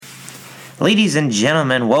Ladies and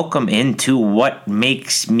gentlemen, welcome into What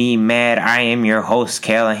Makes Me Mad. I am your host,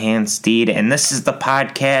 Callahan Steed, and this is the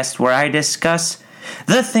podcast where I discuss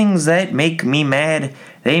the things that make me mad.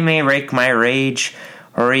 They may rake my rage,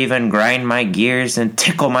 or even grind my gears and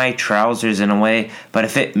tickle my trousers in a way, but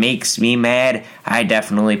if it makes me mad, I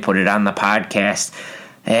definitely put it on the podcast.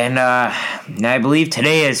 And I believe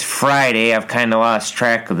today is Friday. I've kind of lost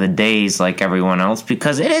track of the days like everyone else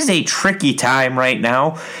because it is a tricky time right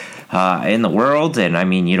now in the world. And I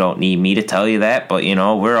mean, you don't need me to tell you that, but you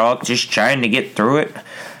know, we're all just trying to get through it.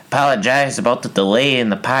 Apologize about the delay in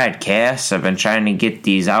the podcast. I've been trying to get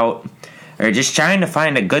these out, or just trying to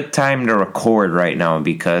find a good time to record right now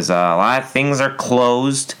because a lot of things are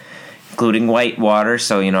closed, including Whitewater.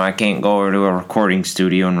 So, you know, I can't go over to a recording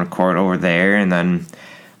studio and record over there. And then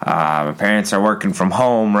my parents are working from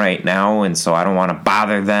home right now, and so I don't want to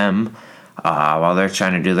bother them while they're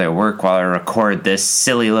trying to do their work while I record this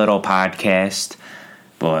silly little podcast.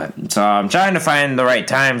 But so I'm trying to find the right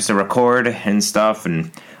times to record and stuff, and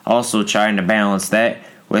also trying to balance that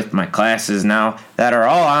with my classes now that are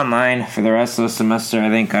all online for the rest of the semester. I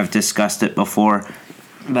think I've discussed it before,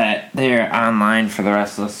 that they're online for the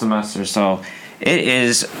rest of the semester. So it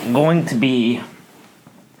is going to be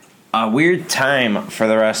a weird time for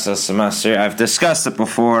the rest of the semester. I've discussed it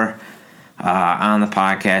before on the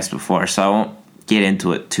podcast before, so I won't get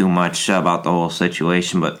into it too much about the whole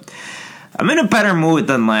situation, but I'm in a better mood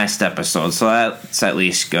than last episode, so that's at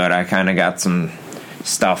least good. I kind of got some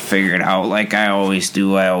stuff figured out like I always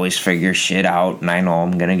do. I always figure shit out, and I know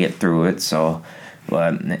I'm going to get through it, so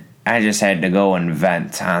but I just had to go and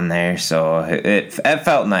vent on there, so it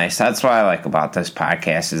felt nice. That's what I like about this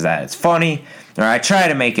podcast, is that it's funny, or I try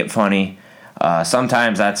to make it funny.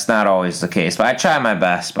 Sometimes that's not always the case, but I try my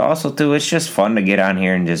best. But also, too, it's just fun to get on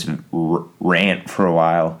here and just rant for a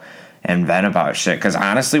while and vent about shit. Because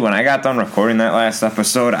honestly, when I got done recording that last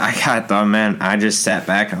episode, I just sat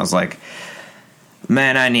back and I was like,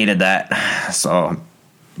 man, I needed that. So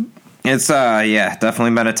it's,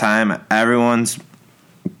 definitely been a time. Everyone's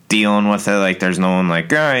dealing with it. Like, there's no one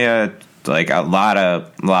like, oh, yeah. Like, a lot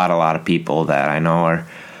of people that I know are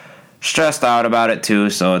stressed out about it,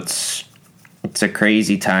 too. So it's a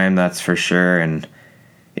crazy time, that's for sure. And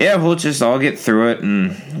yeah, we'll just all get through it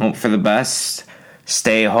and hope for the best.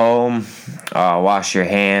 Stay home, wash your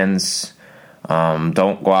hands,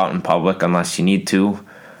 don't go out in public unless you need to.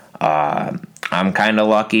 I'm kind of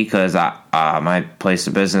lucky because my place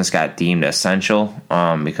of business got deemed essential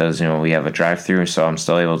because, you know, we have a drive-through, so I'm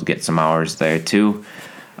still able to get some hours there too,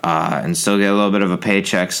 and still get a little bit of a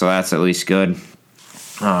paycheck, so that's at least good.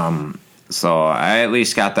 So I at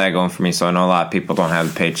least got that going for me. So I know a lot of people don't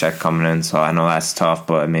have the paycheck coming in, so I know that's tough.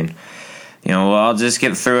 But I mean, you know, I'll just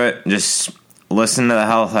get through it. Just listen to the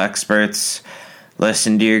health experts,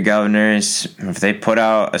 listen to your governors. If they put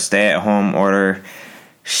out a stay-at-home order,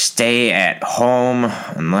 stay at home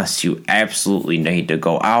unless you absolutely need to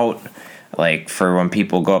go out. Like, for when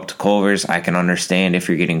people go up to Culver's, I can understand if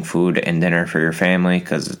you're getting food and dinner for your family,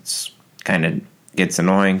 because it's kind of gets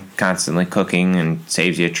annoying constantly cooking and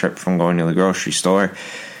saves you a trip from going to the grocery store.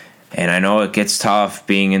 And I know it gets tough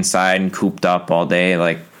being inside and cooped up all day.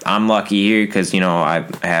 Like, I'm lucky here because, you know, I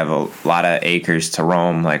have a lot of acres to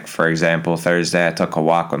roam. Like, for example, Thursday I took a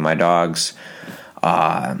walk with my dogs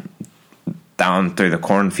down through the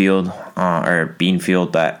cornfield or bean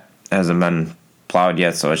field that hasn't been plowed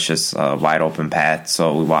yet, so it's just a wide open path.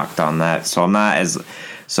 So we walked on that. So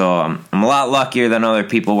I'm a lot luckier than other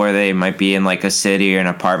people where they might be in like a city or an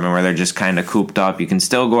apartment where they're just kind of cooped up. You can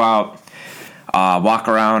still go out, walk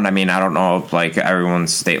around. I mean, I don't know if like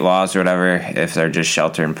everyone's state laws or whatever, if they're just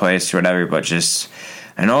shelter in place or whatever, but just,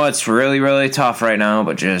 I know it's really, really tough right now,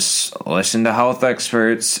 but just listen to health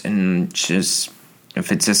experts and just,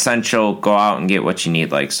 if it's essential, go out and get what you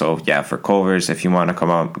need. Like, so yeah, for Culver's, if you want to come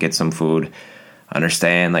out, get some food,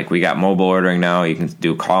 understand, like, we got mobile ordering now. You can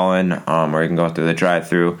do call-in, or you can go through the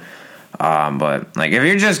drive-through. But like, if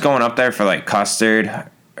you're just going up there for like custard,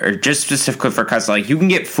 or just specifically for custard, like, you can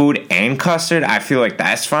get food and custard. I feel like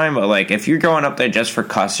that's fine. But like, if you're going up there just for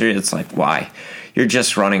custard, it's like, why? You're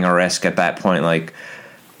just running a risk at that point. Like,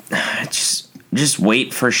 just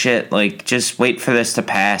wait for shit. Like, just wait for this to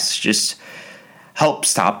pass. Just help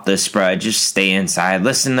stop the spread. Just stay inside.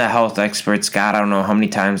 Listen to health experts. God, I don't know how many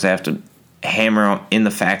times I have to hammer in the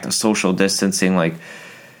fact of social distancing. Like,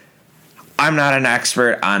 I'm not an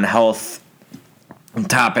expert on health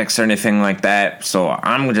topics or anything like that, so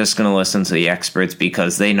I'm just going to listen to the experts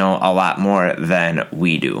because they know a lot more than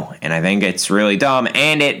we do. And I think it's really dumb,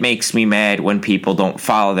 and it makes me mad when people don't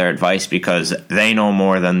follow their advice because they know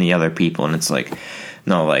more than the other people. And it's like,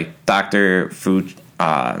 no, like Dr.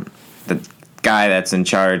 the guy that's in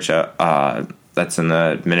charge, that's in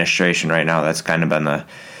the administration right now, that's kind of been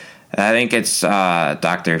I think it's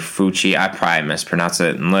Dr. Fucci. I probably mispronounce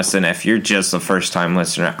it. And listen, if you're just a first-time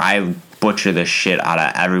listener, I butcher the shit out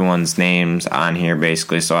of everyone's names on here,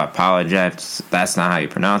 basically, so I apologize. That's not how you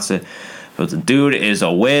pronounce it. But the dude is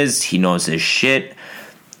a whiz. He knows his shit.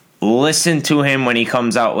 Listen to him when he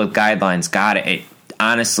comes out with guidelines. God, it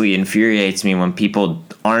honestly infuriates me when people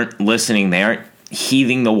aren't listening. They aren't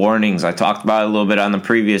heeding the warnings. I talked about it a little bit on the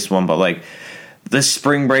previous one, but, like, the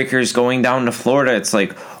spring breakers going down to Florida, it's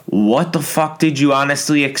like, what the fuck did you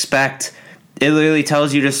honestly expect? It literally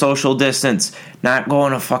tells you to social distance, not go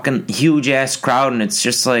in a fucking huge-ass crowd, and it's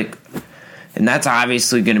just like, and that's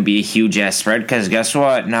obviously going to be a huge-ass spread, because guess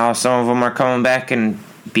what? Now some of them are coming back and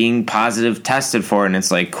being positive tested for it, and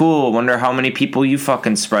it's like, cool, wonder how many people you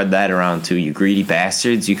fucking spread that around to, you greedy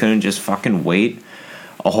bastards. You couldn't just fucking wait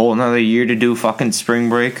a whole another year to do fucking spring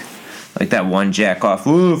break? Like that one jack off,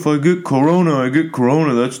 oh, if I get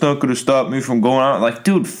corona, that's not going to stop me from going out. Like,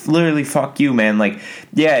 dude, literally, fuck you, man. Like,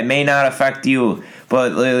 yeah, it may not affect you,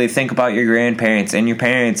 but literally think about your grandparents and your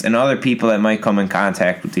parents and other people that might come in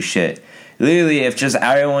contact with this shit. Literally, if just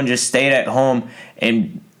everyone just stayed at home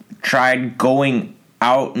and tried going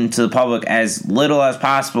out into the public as little as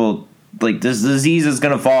possible, like, this disease is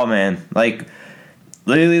going to fall, man. Like,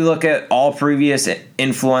 literally look at all previous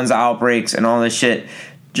influenza outbreaks and all this shit.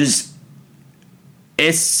 Just,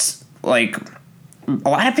 it's like a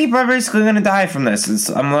lot of people are basically going to die from this.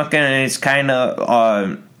 I'm looking and it's kind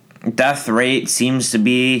of death rate seems to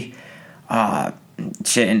be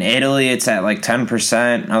shit in Italy. It's at like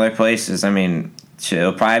 10%. Other places, I mean, shit,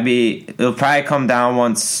 it'll probably come down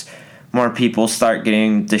once more people start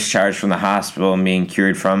getting discharged from the hospital and being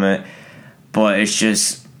cured from it. But it's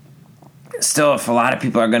just still, if a lot of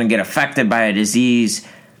people are going to get affected by a disease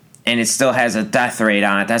and it still has a death rate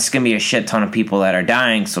on it, that's going to be a shit ton of people that are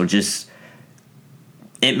dying. So just,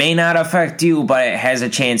 it may not affect you, but it has a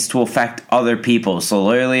chance to affect other people. So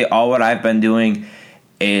literally all what I've been doing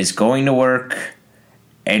is going to work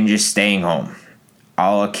and just staying home.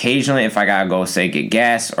 I'll occasionally, if I gotta go, say, get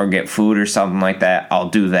gas or get food or something like that, I'll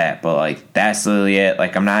do that. But, like, that's literally it.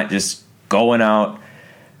 Like, I'm not just going out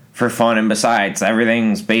for fun. And besides,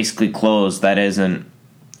 everything's basically closed that isn't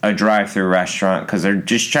a drive-through restaurant, because they're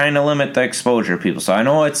just trying to limit the exposure of people. So I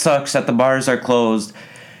know it sucks that the bars are closed,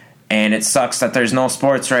 and it sucks that there's no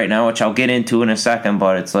sports right now, which I'll get into in a second,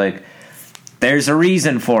 but it's like, there's a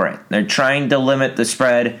reason for it. They're trying to limit the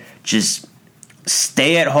spread. Just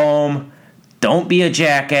stay at home, don't be a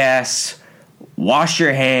jackass, wash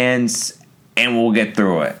your hands, and we'll get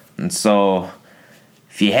through it. And so,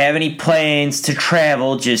 if you have any plans to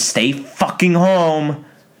travel, just stay fucking home,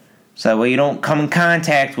 so that way you don't come in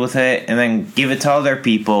contact with it and then give it to other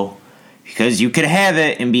people. Because you could have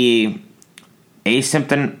it and be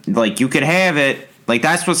asymptomatic. Like, you could have it. Like,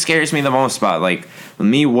 that's what scares me the most about, like,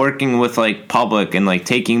 me working with, like, public and, like,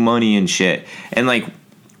 taking money and shit. And, like,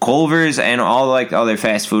 Culver's and all, like, other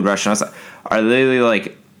fast food restaurants are literally,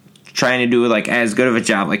 like, trying to do, like, as good of a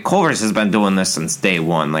job. Like, Culver's has been doing this since day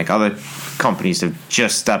one. Like, other companies have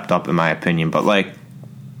just stepped up, in my opinion. But, like,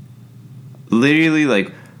 literally,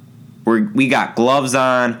 like, we got gloves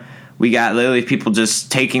on. We got literally people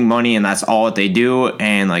just taking money, and that's all that they do.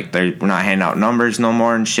 And, like, we're not handing out numbers no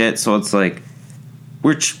more and shit. So it's like,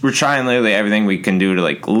 we're trying literally everything we can do to,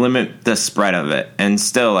 like, limit the spread of it. And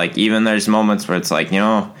still, like, even there's moments where it's like, you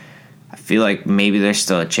know, I feel like maybe there's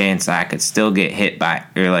still a chance that I could still get hit by,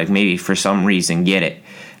 or, like, maybe for some reason get it.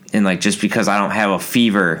 And, like, just because I don't have a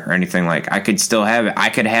fever or anything, like, I could still have it. I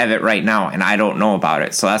could have it right now, and I don't know about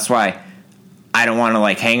it. So that's why I don't want to,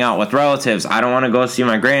 like, hang out with relatives. I don't want to go see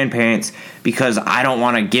my grandparents, because I don't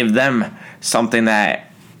want to give them something that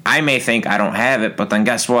I may think I don't have it, but then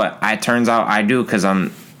guess what? It turns out I do, because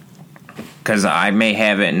I may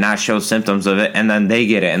have it and not show symptoms of it, and then they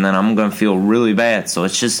get it, and then I'm going to feel really bad. So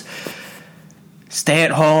it's just stay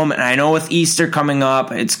at home. And I know with Easter coming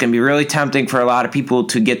up, it's going to be really tempting for a lot of people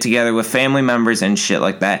to get together with family members and shit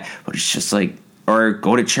like that. But it's just like, or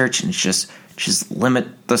go to church, and it's just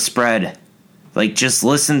limit the spread. Like, just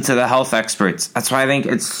listen to the health experts. That's why I think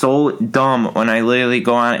it's so dumb when I literally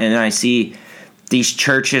go on and I see these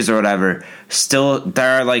churches or whatever. Still,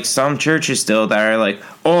 there are, like, some churches still that are like,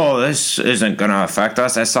 oh, this isn't going to affect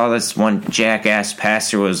us. I saw this one jackass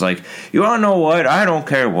pastor was like, you want to know what? I don't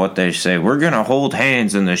care what they say. We're going to hold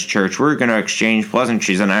hands in this church. We're going to exchange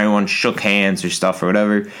pleasantries. And everyone shook hands or stuff or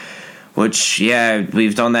whatever. Which, yeah,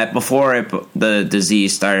 we've done that before the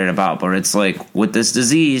disease started about. But it's like, with this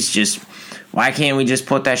disease, just, why can't we just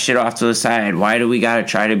put that shit off to the side? Why do we got to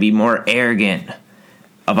try to be more arrogant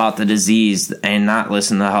about the disease and not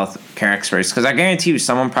listen to healthcare experts. Because I guarantee you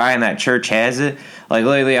someone probably in that church has it. Like,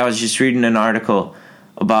 lately I was just reading an article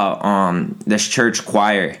about this church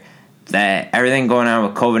choir that everything going on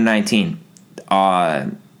with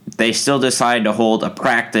COVID-19, they still decided to hold a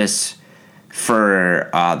practice for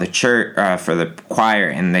the church, for the choir,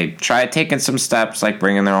 and they tried taking some steps like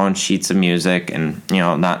bringing their own sheets of music and, you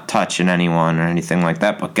know, not touching anyone or anything like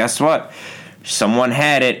that. But guess what? Someone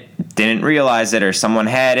had it, didn't realize it, or someone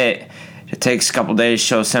had it. It takes a couple days to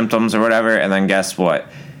show symptoms or whatever, and then guess what?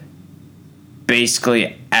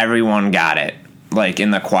 Basically everyone got it, like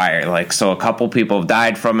in the choir. Like, so a couple people have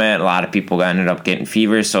died from it. A lot of people ended up getting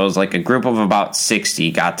fever. So it was like a group of about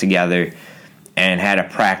 60 got together and had a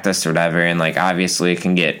practice or whatever. And like, obviously it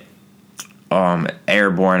can get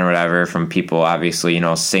airborne or whatever from people, obviously, you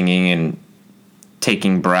know, singing and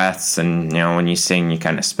taking breaths, and, you know, when you sing you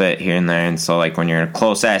kind of spit here and there, and so like when you're in a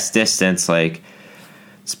close ass distance, like,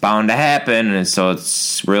 it's bound to happen. And so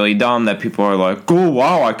it's really dumb that people are like, oh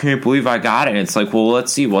wow, I can't believe I got it. And it's like, well,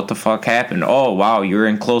 let's see what the fuck happened. Oh wow, you're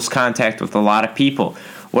in close contact with a lot of people.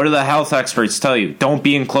 What do the health experts tell you? Don't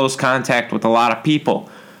be in close contact with a lot of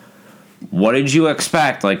people. What did you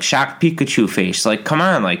expect? Like, shocked Pikachu face. Like, come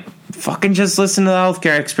on, like, fucking just listen to the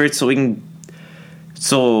healthcare experts so we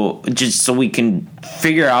can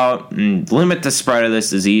figure out and limit the spread of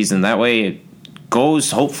this disease, and that way it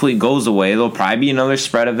hopefully goes away. There'll probably be another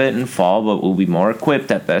spread of it in fall, but we'll be more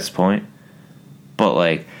equipped at this point. But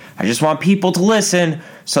like, I just want people to listen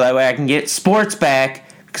so that way I can get sports back,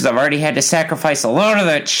 because I've already had to sacrifice a lot of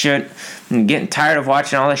that shit. I'm getting tired of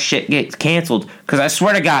watching all this shit get canceled. Because I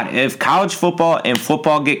swear to God, if college football and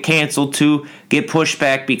football get canceled too, get pushed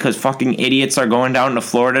back because fucking idiots are going down to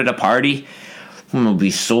Florida to party, I'm gonna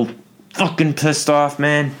be so fucking pissed off,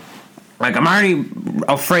 man. Like, I'm already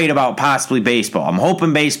afraid about possibly baseball. I'm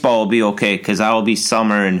hoping baseball will be okay, because that will be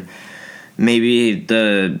summer and maybe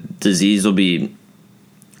the disease will be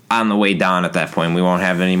on the way down at that point. We won't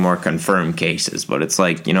have any more confirmed cases. But it's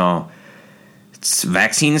like, you know,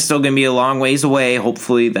 vaccine is still going to be a long ways away.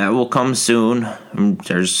 Hopefully that will come soon.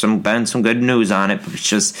 There's been some good news on it. But it's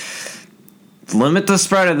just limit the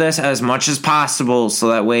spread of this as much as possible so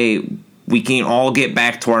that way we can all get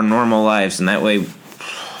back to our normal lives. And that way,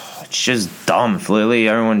 it's just dumb. Literally,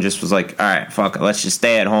 everyone just was like, all right, fuck it, let's just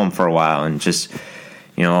stay at home for a while and just,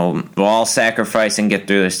 you know, we'll all sacrifice and get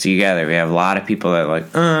through this together. We have a lot of people that are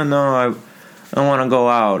like, no, I want to go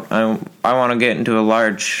out. I want to get into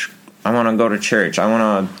I want to go to church. I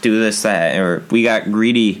want to do this, that. Or we got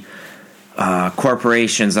greedy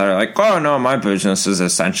corporations that are like, oh, no, my business is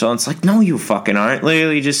essential. And it's like, no, you fucking aren't.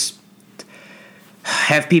 Literally, just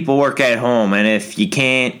have people work at home. And if you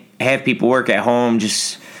can't have people work at home,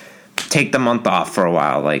 just take the month off for a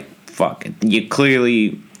while. Like, fuck it. You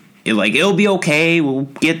clearly, like, it'll be okay. We'll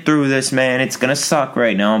get through this, man. It's gonna suck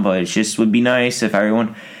right now, but it just would be nice if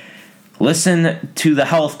everyone listened to the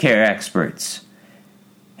healthcare experts.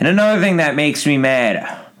 And another thing that makes me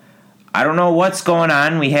mad, I don't know what's going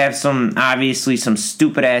on. We have obviously some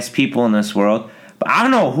stupid ass people in this world, but I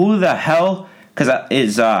don't know who the hell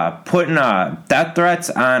is putting death threats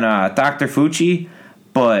on Dr. Fauci,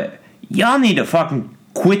 but y'all need to fucking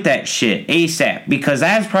quit that shit ASAP, because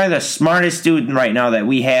that's probably the smartest dude right now that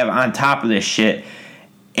we have on top of this shit.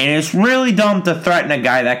 And it's really dumb to threaten a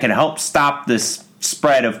guy that can help stop this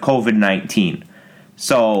spread of COVID-19.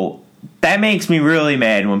 So that makes me really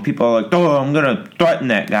mad when people are like, oh, I'm going to threaten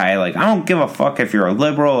that guy. Like, I don't give a fuck if you're a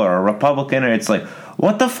liberal or a Republican. Or it's like,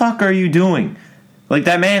 what the fuck are you doing? Like,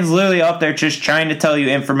 that man's literally up there just trying to tell you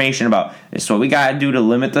information about this is what we got to do to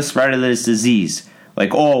limit the spread of this disease.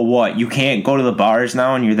 Like, oh, what? You can't go to the bars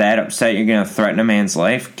now and you're that upset you're going to threaten a man's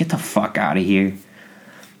life? Get the fuck out of here.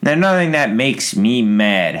 Now, another thing that makes me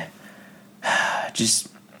mad,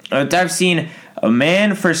 I've seen a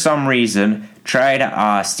man for some reason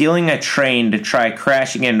tried stealing a train to try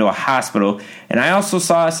crashing into a hospital. And I also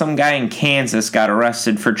saw some guy in Kansas got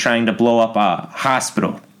arrested for trying to blow up a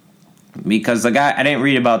hospital. Because the guy, I didn't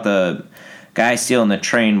read about the guy stealing the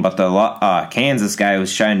train, but the Kansas guy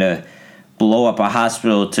was trying to blow up a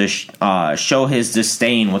hospital to show his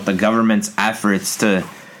disdain with the government's efforts to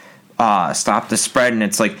stop the spread. And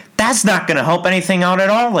it's like, that's not going to help anything out at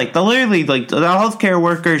all. Like, the healthcare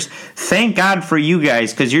workers, thank God for you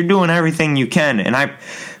guys, because you're doing everything you can. And I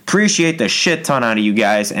appreciate the shit ton out of you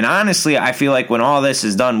guys. And honestly, I feel like when all this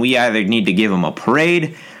is done, we either need to give them a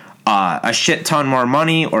parade, a shit ton more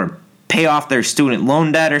money, or pay off their student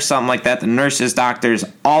loan debt or something like that. The nurses, doctors,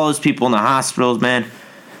 all those people in the hospitals, man.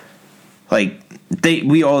 Like,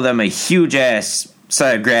 we owe them a huge ass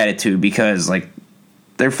set of gratitude, because, like,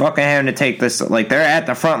 they're fucking having to take this, like, they're at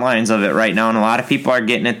the front lines of it right now, and a lot of people are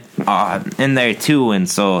getting it in there too, and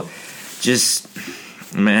so just,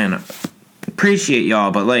 man, appreciate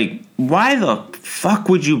y'all, but, like, why the fuck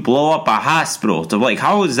would you blow up a hospital? To, like,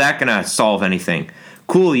 how is that gonna solve anything?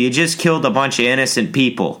 Cool, you just killed a bunch of innocent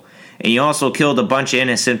people, and you also killed a bunch of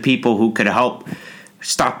innocent people who could help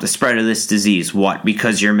stop the spread of this disease. What?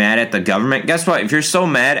 Because you're mad at the government? Guess what? If you're so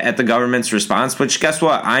mad at the government's response, which guess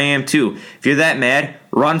what? I am too. If you're that mad,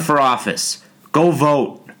 run for office. Go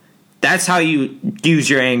vote. That's how you use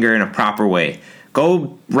your anger in a proper way.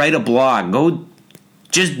 Go write a blog. Go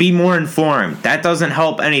just be more informed. That doesn't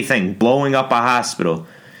help anything, blowing up a hospital.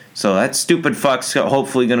 So that stupid fuck's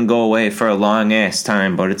hopefully going to go away for a long ass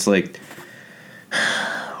time, but it's like,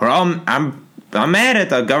 I'm mad at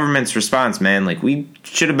the government's response, man. Like, we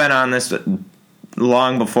should have been on this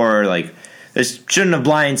long before. Like, this shouldn't have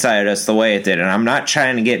blindsided us the way it did. And I'm not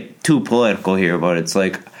trying to get too political here, but it's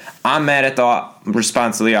like, I'm mad at the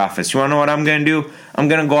response of the office. You want to know what I'm going to do? I'm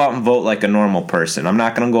going to go out and vote like a normal person. I'm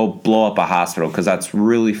not going to go blow up a hospital because that's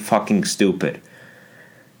really fucking stupid.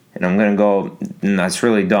 And I'm going to go, and that's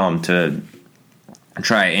really dumb to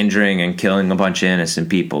try injuring and killing a bunch of innocent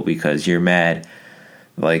people because you're mad.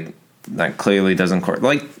 Like, that clearly doesn't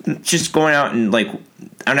like just going out and like,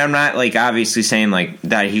 and I'm not like obviously saying like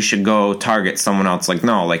that he should go target someone else. Like,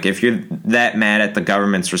 no, like if you're that mad at the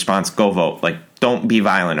government's response, go vote. Like, don't be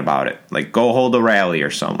violent about it. Like, go hold a rally or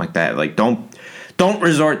something like that. Like, don't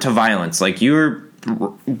resort to violence. Like, you're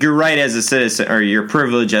right as a citizen, or your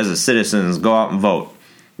privilege as a citizen is go out and vote.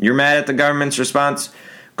 You're mad at the government's response,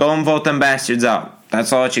 go and vote them bastards out.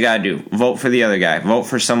 That's all that you gotta do. Vote for the other guy. Vote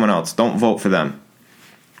for someone else. Don't vote for them.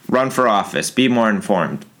 Run for office. Be more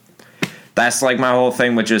informed. That's like my whole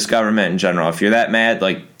thing with just government in general. If you're that mad,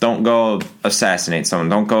 like, don't go assassinate someone.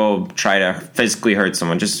 Don't go try to physically hurt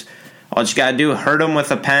someone. Just all you gotta do, hurt them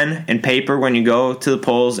with a pen and paper when you go to the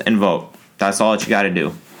polls and vote. That's all that you gotta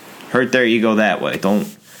do. Hurt their ego that way. Don't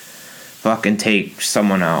fucking take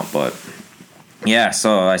someone out. But yeah,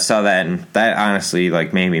 so I saw that, and that honestly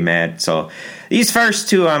like made me mad. So these first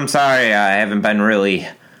two, I'm sorry, I haven't been really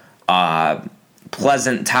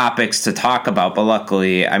pleasant topics to talk about, but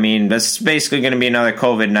luckily, I mean, this is basically going to be another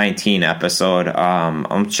COVID-19 episode.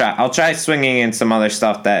 I'll try swinging in some other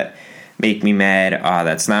stuff that make me mad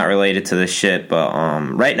that's not related to this shit, but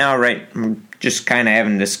right now, I'm just kind of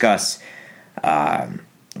having to discuss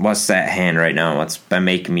what's at hand right now, what's been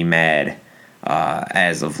making me mad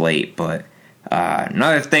as of late. But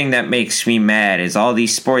another thing that makes me mad is all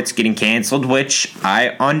these sports getting canceled, which I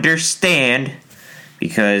understand,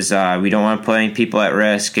 because we don't want to put any people at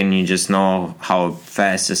risk, and you just know how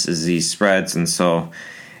fast this disease spreads, and so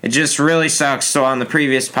it just really sucks. So on the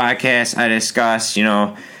previous podcast, I discussed,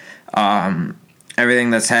 everything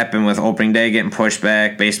that's happened with opening day getting pushed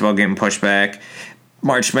back, baseball getting pushed back,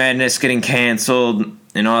 March Madness getting canceled,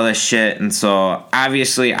 and all this shit. And so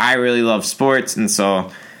obviously I really love sports, and so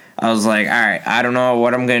I was like, all right, I don't know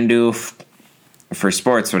what I'm going to do for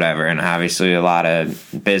sports, whatever. And obviously a lot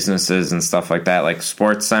of businesses and stuff like that, like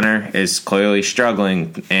Sports Center is clearly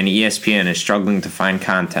struggling, and ESPN is struggling to find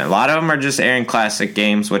content. A lot of them are just airing classic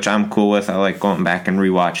games, which I'm cool with. I like going back and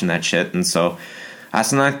rewatching that shit. And so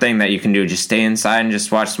that's another thing that you can do. Just stay inside and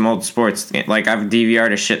just watch some old sports. Like, I've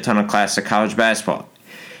DVR'd a shit ton of classic college basketball.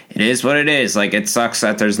 It is what it is. Like, it sucks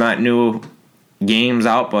that there's not new games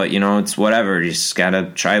out, but it's whatever. You just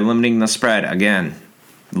gotta try limiting the spread again.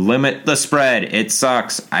 Limit the spread. It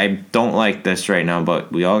sucks. I don't like this right now,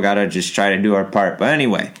 but we all gotta just try to do our part. But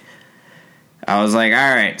anyway, I was like,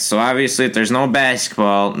 all right, so obviously if there's no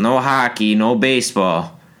basketball, no hockey, no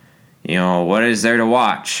baseball, what is there to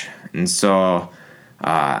watch? And so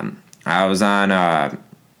I was on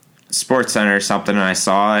Sports Center or something, and I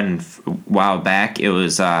saw it, and a while back it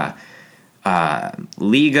was Liga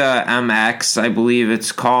MX, I believe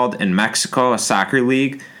it's called, in Mexico, a soccer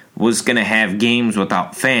league, was going to have games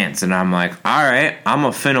without fans. And I'm like, all right, I'm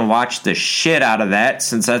finna watch the shit out of that,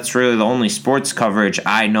 since that's really the only sports coverage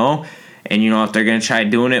I know. And, if they're going to try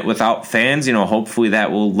doing it without fans, hopefully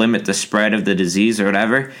that will limit the spread of the disease or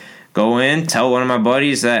whatever. Go in, tell one of my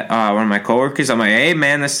buddies, one of my coworkers, I'm like, hey,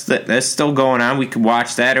 man, that's still going on. We could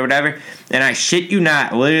watch that or whatever. And I shit you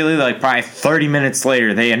not, literally like probably 30 minutes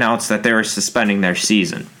later, they announced that they were suspending their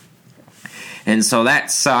season. And so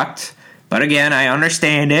that sucked. But again, I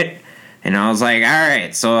understand it. And I was like, all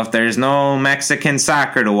right, so if there's no Mexican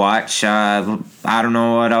soccer to watch, I don't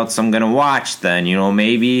know what else I'm going to watch then.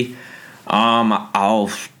 Maybe I'll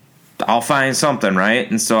find something, right?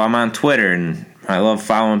 And so I'm on Twitter, and I love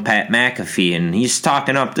following Pat McAfee, and he's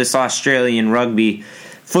talking up this Australian rugby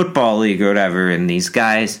football league or whatever, and these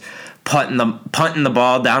guys punting the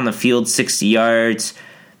ball down the field 60 yards,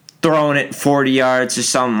 throwing it 40 yards or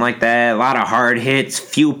something like that. A lot of hard hits,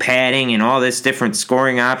 few padding, and all this different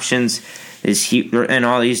scoring options. And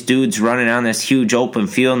all these dudes running on this huge open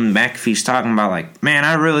field, and McAfee's talking about, like, man,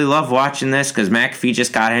 I really love watching this because McAfee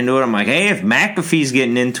just got into it. I'm like, hey, if McAfee's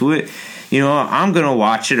getting into it, I'm going to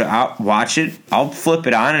watch it. I'll watch it. I'll flip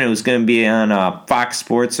it on, and it was going to be on Fox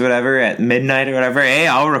Sports or whatever at midnight or whatever. Hey,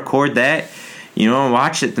 I'll record that, and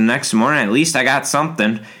watch it the next morning. At least I got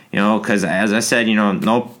something, because as I said,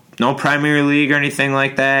 no Premier League or anything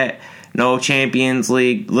like that. No Champions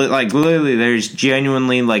League. Like, literally, there's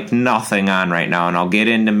genuinely, like, nothing on right now. And I'll get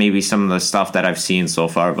into maybe some of the stuff that I've seen so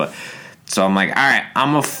far. But so I'm like, all right,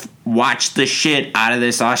 I'm going to watch the shit out of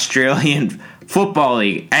this Australian Football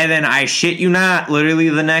League. And then I shit you not, literally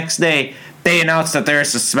the next day, they announced that they're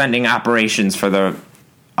suspending operations for the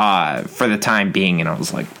time being. And I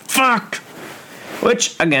was like, fuck.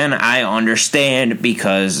 Which, again, I understand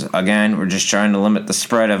because, again, we're just trying to limit the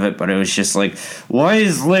spread of it. But it was just like, why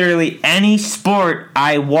is literally any sport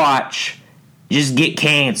I watch just get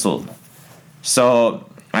canceled? So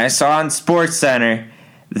I saw on SportsCenter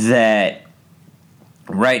that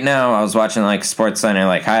right now I was watching, like, SportsCenter,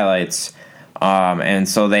 like, highlights. And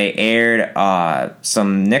so they aired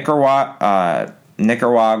some Nicaragua.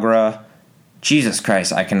 Jesus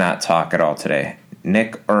Christ, I cannot talk at all today.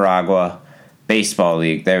 Nicaragua Baseball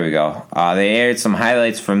League, there we go. They aired some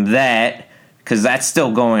highlights from that because that's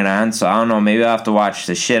still going on. So I don't know, maybe I'll have to watch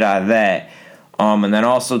the shit out of that. And then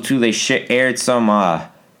also too, they aired some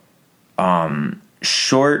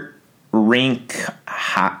short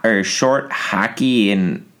hockey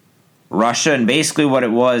in Russia, and basically what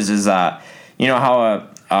it was is how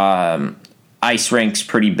ice rink's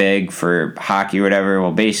pretty big for hockey or whatever.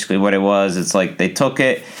 Well, basically what it was, it's like they took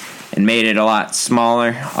it and made it a lot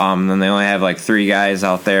smaller. Then they only have like 3 guys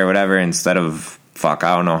out there, whatever, instead of, I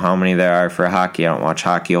don't know how many there are for hockey. I don't watch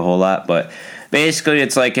hockey a whole lot. But basically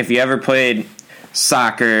it's like if you ever played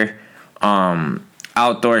soccer,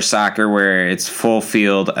 outdoor soccer where it's full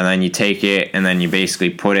field and then you take it and then you basically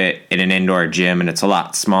put it in an indoor gym and it's a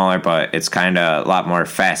lot smaller, but it's kind of a lot more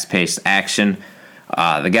fast-paced action.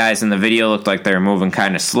 The guys in the video looked like they were moving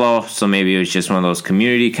kind of slow, so maybe it was just one of those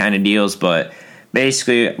community kind of deals, but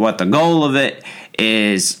basically, what the goal of it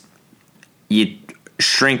is, you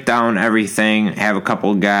shrink down everything, have a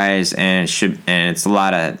couple of guys, and it's a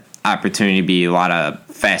lot of opportunity to be a lot of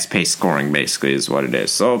fast-paced scoring. Basically, is what it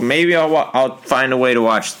is. So maybe I'll find a way to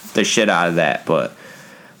watch the shit out of that. But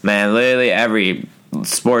man, literally every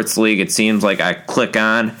sports league, it seems like I click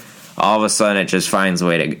on, all of a sudden it just finds a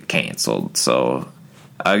way to get canceled. So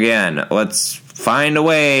again, let's find a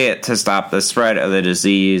way to stop the spread of the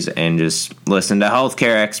disease and just listen to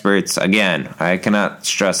healthcare experts. Again, I cannot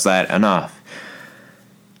stress that enough.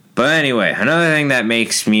 But anyway, another thing that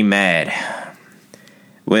makes me mad,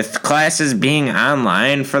 with classes being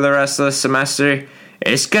online for the rest of the semester,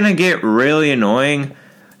 it's going to get really annoying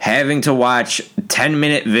having to watch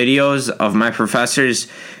 10-minute videos of my professors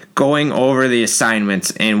going over the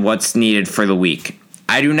assignments and what's needed for the week.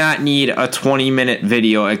 I do not need a 20-minute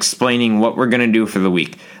video explaining what we're going to do for the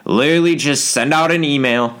week. Literally just send out an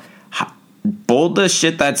email, bold the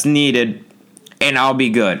shit that's needed, and I'll be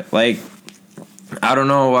good. Like, I don't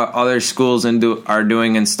know what other schools are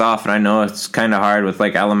doing and stuff, and I know it's kind of hard with,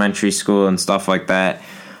 like, elementary school and stuff like that,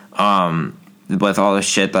 with all the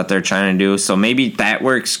shit that they're trying to do. So maybe that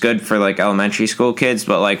works good for, like, elementary school kids,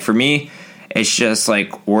 but, like, for me, it's just,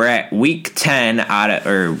 like, we're at week 10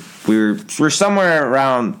 we're somewhere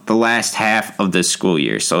around the last half of this school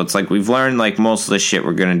year. So it's like we've learned like most of the shit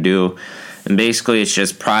we're going to do. And basically it's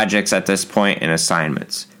just projects at this point and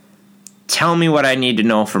assignments. Tell me what I need to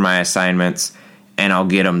know for my assignments and I'll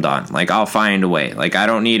get them done. Like I'll find a way. Like I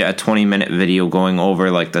don't need a 20-minute video going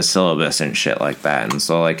over like the syllabus and shit like that. And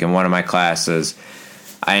so like in one of my classes,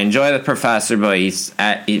 I enjoy the professor, but he's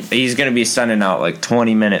going to be sending out like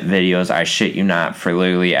 20-minute videos, I shit you not, for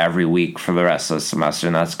literally every week for the rest of the semester.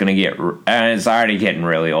 And that's going to and it's already getting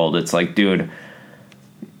really old. It's like, dude,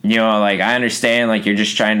 like I understand like you're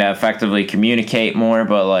just trying to effectively communicate more,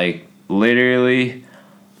 but like literally,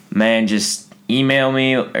 man, just email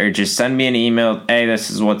me or just send me an email. Hey,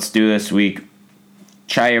 this is what's due this week.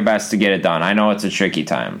 Try your best to get it done. I know it's a tricky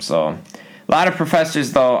time. So a lot of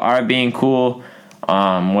professors though are being cool.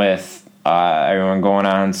 With everyone going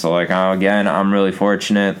on. So, like, again, I'm really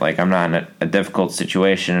fortunate. Like, I'm not in a difficult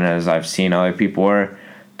situation as I've seen other people were.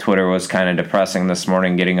 Twitter was kind of depressing this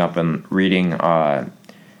morning, getting up and reading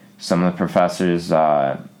some of the professors'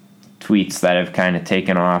 tweets that have kind of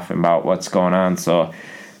taken off about what's going on. So,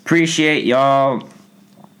 appreciate y'all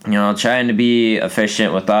trying to be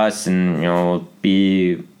efficient with us, and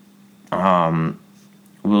be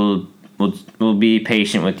we'll be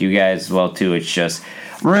patient with you guys as well too. It's just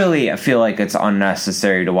really, I feel like it's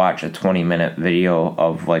unnecessary to watch a 20-minute video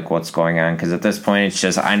of like what's going on, because at this point it's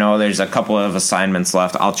just, I know there's a couple of assignments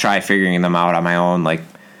left. I'll try figuring them out on my own, like,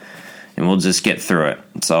 and we'll just get through it.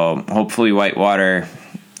 So hopefully Whitewater,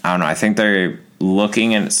 I don't know, I think they're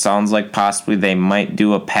looking, and it sounds like possibly they might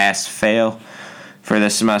do a pass-fail for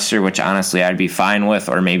this semester, which honestly I'd be fine with.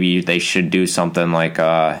 Or maybe they should do something like,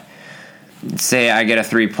 say I get a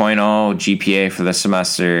 3.0 GPA for the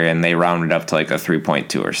semester, and they round it up to like a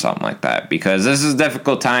 3.2 or something like that, because this is a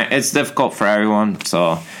difficult time. It's difficult for everyone,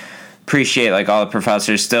 so appreciate like all the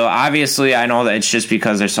professors still. Obviously, I know that it's just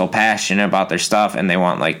because they're so passionate about their stuff and they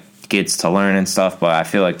want like kids to learn and stuff, but I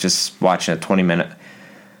feel like just watching a 20-minute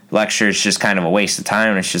lecture is just kind of a waste of time.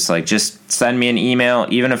 And it's just like, just send me an email,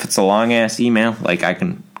 even if it's a long ass email, like I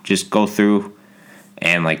can just go through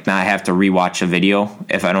and like not have to rewatch a video.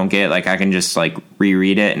 If I don't get, like, I can just like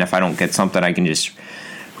reread it, and if I don't get something, I can just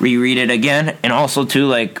reread it again. And also too,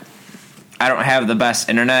 like, I don't have the best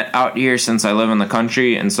internet out here since I live in the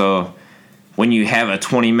country, and so when you have a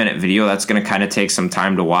 20-minute video, that's going to kind of take some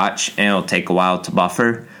time to watch, and it'll take a while to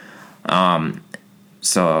buffer.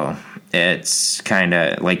 So it's kind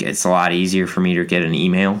of like, it's a lot easier for me to get an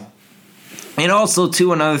email. And also,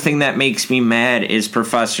 too, another thing that makes me mad is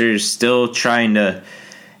professors still trying to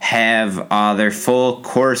have their full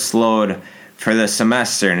course load for the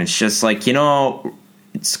semester. And it's just like,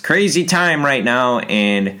 it's crazy time right now,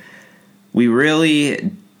 and we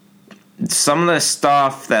really, some of the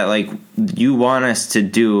stuff that, like, you want us to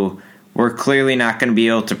do, we're clearly not going to be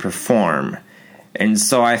able to perform. And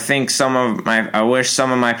so I think I wish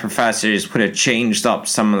some of my professors would have changed up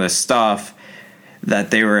some of the stuff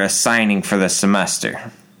that they were assigning for the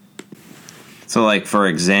semester. So, like, for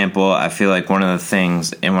example, I feel like one of the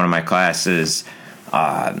things in one of my classes,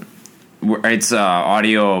 it's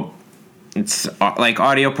audio, it's like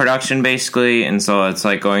audio production basically, and so it's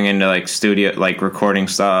like going into like studio, like recording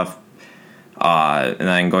stuff, and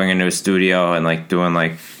then going into a studio and like doing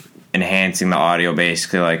like enhancing the audio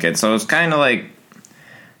basically, like it. So it's kind of like,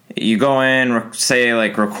 you go in, say,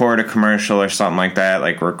 like, record a commercial or something like that,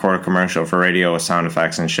 like, record a commercial for radio with sound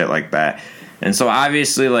effects and shit like that. And so,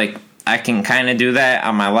 obviously, like, I can kind of do that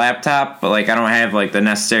on my laptop, but, like, I don't have, like, the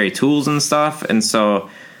necessary tools and stuff. And so,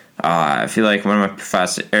 I feel like one of my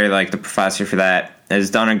professors, or, like, the professor for that has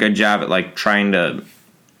done a good job at, like, trying to,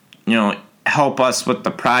 help us with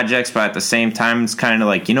the projects, but at the same time, it's kind of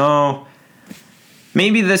like,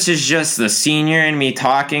 maybe this is just the senior in me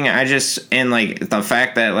talking. And like the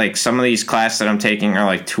fact that like some of these classes that I'm taking are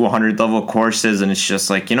like 200 level courses, and it's just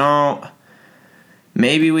like,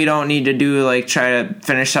 maybe we don't need to do like try to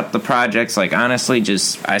finish up the projects. Like, honestly,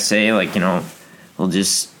 just I say like, we'll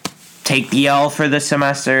just take the L for the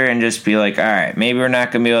semester and just be like, all right, maybe we're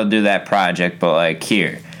not going to be able to do that project, but like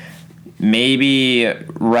here, maybe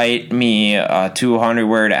write me a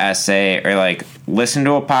 200-word essay, or like listen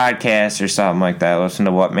to a podcast or something like that. Listen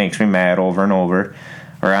to What Makes Me Mad over and over,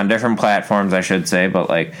 or on different platforms, I should say. But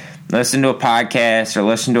like, listen to a podcast or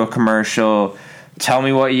listen to a commercial. Tell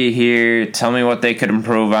me what you hear. Tell me what they could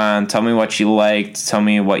improve on. Tell me what you liked. Tell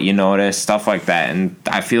me what you noticed. Stuff like that. And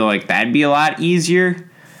I feel like that'd be a lot easier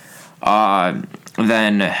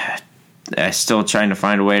than still trying to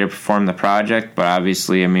find a way to perform the project. But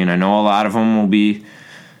obviously, I mean, I know a lot of them will be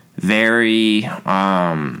very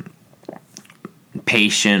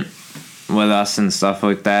patient with us and stuff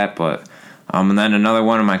like that. But and then another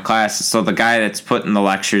one of my classes, so the guy that's putting the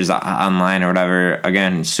lectures online or whatever,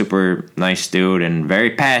 again, super nice dude and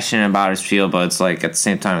very passionate about his field, but it's like, at the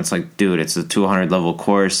same time, it's like, dude, it's a 200 level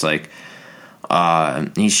course. Like,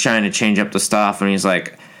 he's trying to change up the stuff, and he's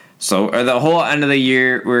like, so the whole end of the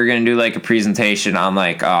year, we're going to do like a presentation on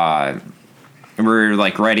like, we're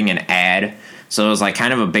like writing an ad. So it was like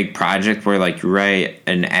kind of a big project where like you write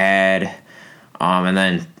an ad, and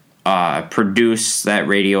then produce that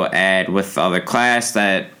radio ad with the other class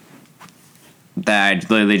that I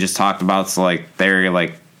literally just talked about. So like they're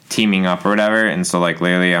like teaming up or whatever, and so like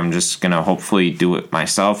literally I'm just gonna hopefully do it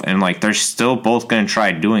myself, and like they're still both gonna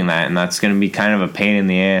try doing that, and that's gonna be kind of a pain in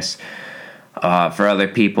the ass for other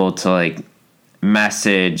people to like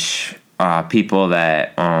message people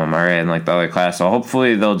that are in like the other class. So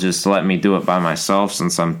hopefully they'll just let me do it by myself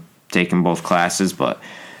since I'm taking both classes. But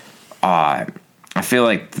I feel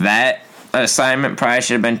like that assignment probably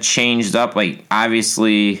should have been changed up. Like,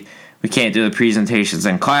 obviously, we can't do the presentations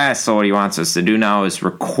in class, so what he wants us to do now is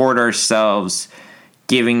record ourselves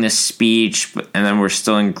giving the speech, and then we're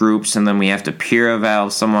still in groups, and then we have to peer eval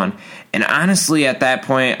someone. And honestly, at that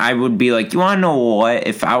point, I would be like, you want to know what?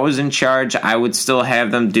 If I was in charge, I would still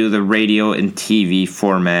have them do the radio and TV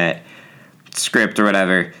format script or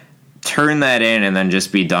whatever. Turn that in and then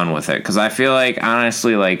just be done with it. Because I feel like,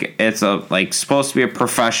 honestly, like, it's supposed to be a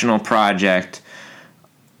professional project.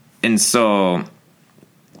 And so,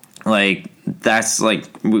 like, that's, like,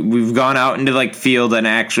 we've gone out into, like, field and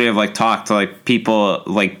actually have, like, talked to, like, people,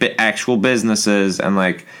 like, actual businesses and,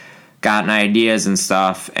 like, gotten ideas and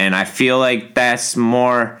stuff. And I feel like that's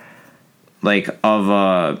more, like, of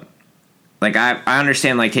a, like, I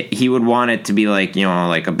understand, like, he would want it to be, like, you know,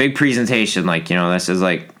 like, a big presentation. Like, you know, this is,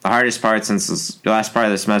 like, the hardest part since the last part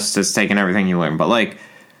of the semester is taking everything you learn. But, like,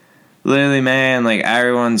 literally, man, like,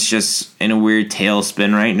 everyone's just in a weird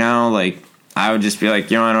tailspin right now. Like, I would just be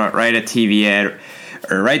like, you know what, write a TV ad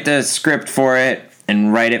or write the script for it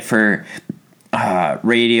and write it for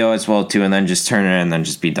radio as well, too, and then just turn it in and then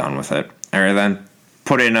just be done with it. Or then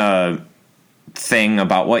put in a thing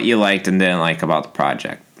about what you liked and didn't like about the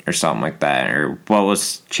project or something like that. Or what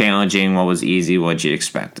was challenging, what was easy, what'd you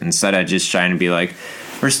expect. Instead of just trying to be like,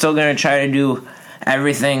 we're still going to try to do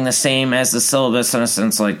everything the same as the syllabus, in a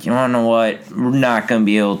sense, like, you want to know what, we're not going to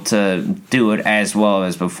be able to do it as well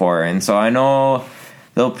as before. And so I know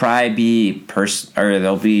they'll probably be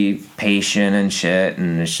they'll be patient and shit,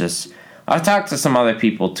 and it's just, I've talked to some other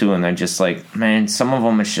people too, and they're just like, man, some of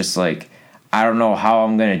them it's just like, I don't know how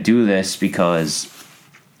I'm going to do this, because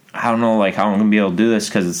I don't know, like, how I'm going to be able to do this,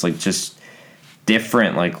 because it's, like, just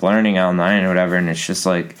different, like, learning online or whatever, and it's just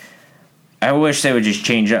like, I wish they would just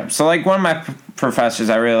change up. So, like, one of my professors,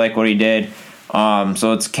 I really like what he did.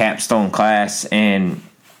 So it's capstone class, and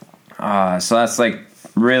so that's, like,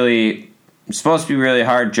 really, it's supposed to be really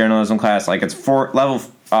hard journalism class. Like, it's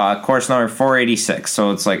course number 486. So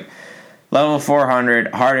it's, like, level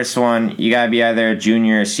 400, hardest one. You gotta be either a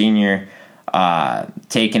junior or senior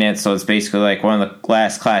taking it. So it's basically, like, one of the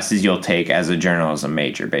last classes you'll take as a journalism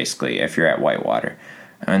major, basically, if you're at Whitewater.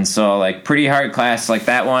 And so, like, pretty hard class. Like,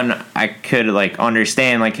 that one I could, like,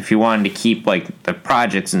 understand, like, if you wanted to keep, like, the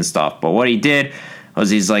projects and stuff. But what he did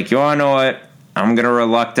was he's like, you want to know what? I'm going to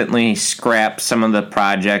reluctantly scrap some of the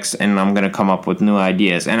projects, and I'm going to come up with new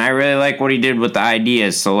ideas. And I really like what he did with the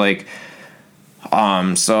ideas. So, like,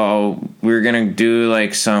 so we're going to do,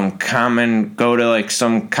 like, some common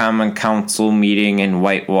council meeting in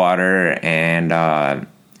Whitewater and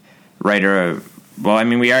write a... Well, I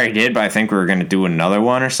mean, we already did, but I think we were going to do another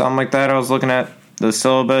one or something like that. I was looking at the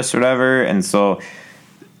syllabus or whatever, and so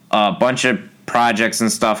a bunch of projects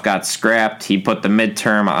and stuff got scrapped. He put the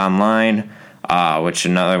midterm online, which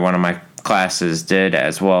another one of my classes did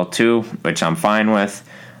as well, too, which I'm fine with.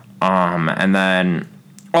 And then,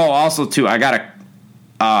 also, too, I got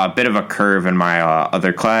a bit of a curve in my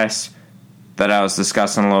other class that I was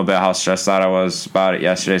discussing a little bit, how stressed out I was about it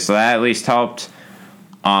yesterday, so that at least helped.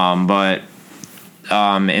 But...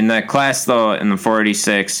 in that class, though, in the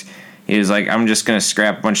 486, he was like, I'm just going to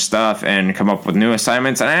scrap a bunch of stuff and come up with new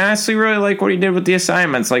assignments. And I honestly really like what he did with the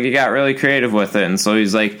assignments. Like, he got really creative with it. And so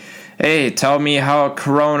he's like, hey, tell me how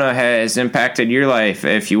Corona has impacted your life.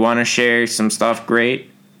 If you want to share some stuff, great.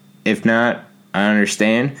 If not, I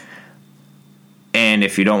understand. And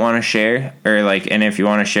if you don't want to share, and if you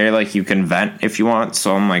want to share, like, you can vent if you want.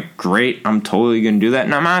 So I'm like, great, I'm totally going to do that.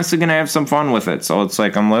 And I'm honestly going to have some fun with it. So it's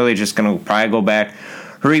like, I'm literally just going to probably go back,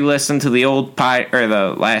 re-listen to the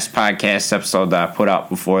the last podcast episode that I put out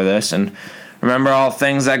before this, and remember all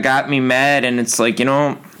things that got me mad. And it's like, you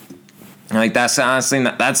know, like, that's honestly,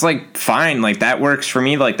 that's, like, fine. Like, that works for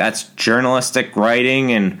me. Like, that's journalistic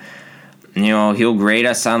writing, and, you know, he'll grade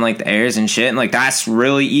us on, like, the errors and shit, and, like, that's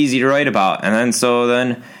really easy to write about. And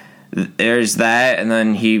then there's that, and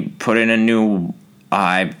then he put in a new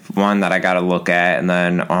one that I gotta look at, and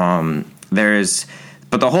then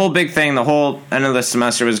but the whole big thing, the whole end of the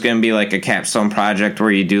semester was going to be, like, a capstone project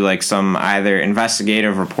where you do, like, some either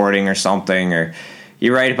investigative reporting or something, or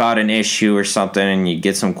you write about an issue or something, and you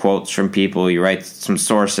get some quotes from people, you write some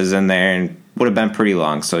sources in there, and would have been pretty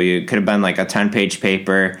long. So you could have been, like, a 10-page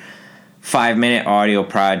paper, 5-minute audio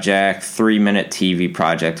project, 3-minute TV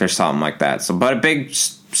project, or something like that. So, but a big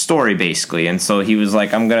story, basically. And so he was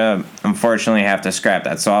like, I'm going to, unfortunately, have to scrap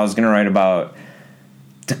that. So I was going to write about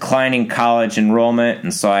declining college enrollment,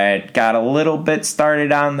 and so I had got a little bit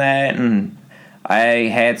started on that, and I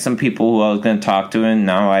had some people who I was going to talk to, and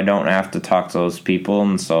now I don't have to talk to those people.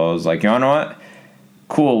 And so I was like, you know what?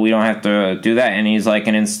 Cool, we don't have to do that. And he's like,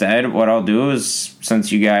 and instead, what I'll do is,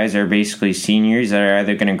 since you guys are basically seniors that are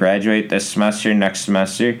either going to graduate this semester, next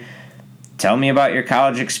semester, tell me about your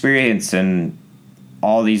college experience and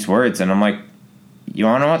all these words. And I'm like, you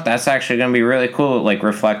want to know what? That's actually going to be really cool, like,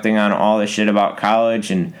 reflecting on all the shit about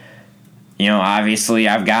college. And, you know, obviously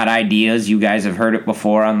I've got ideas. You guys have heard it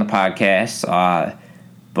before on the podcast.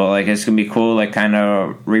 But, like, it's going to be cool, like, kind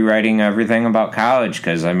of rewriting everything about college.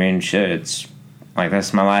 Because, I mean, shit, it's, like,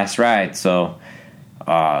 that's my last ride. So,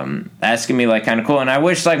 that's going to be, like, kind of cool. And I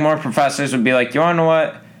wish, like, more professors would be like, you want to know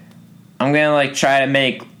what? I'm going to, like, try to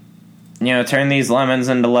make, you know, turn these lemons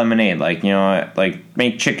into lemonade. Like, you know, like,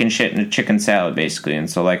 make chicken shit into chicken salad, basically. And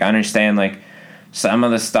so, like, I understand, like, some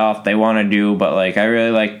of the stuff they want to do. But, like, I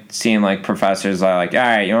really like seeing, like, professors are like, all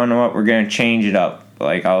right, you want to know what? We're going to change it up.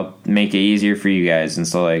 Like, I'll make it easier for you guys. And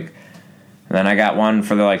so, like, and then I got one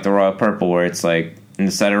for, the Royal Purple where it's, like,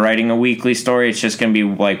 instead of writing a weekly story, it's just going to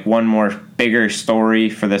be, like, one more bigger story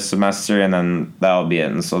for this semester, and then that'll be it.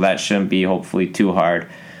 And so that shouldn't be, hopefully, too hard.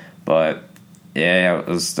 But, yeah, it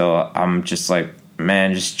was still, I'm just like,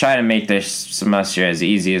 man, just try to make this semester as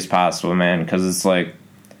easy as possible, man, because it's, like,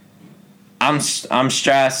 I'm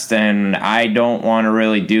stressed, and I don't want to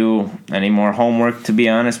really do any more homework, to be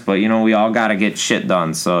honest. But, you know, we all got to get shit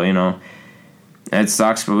done. So, you know, it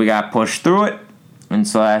sucks, but we got to push through it. And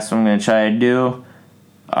so that's what I'm going to try to do.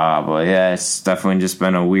 But, yeah, it's definitely just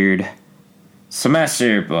been a weird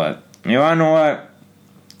semester. But, you want to know what?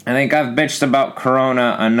 I think I've bitched about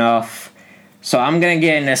Corona enough. So I'm going to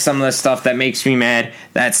get into some of the stuff that makes me mad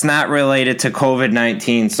that's not related to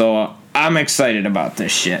COVID-19. So I'm excited about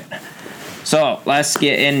this shit. So, let's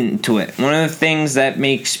get into it. One of the things that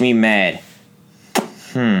makes me mad.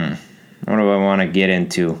 What do I want to get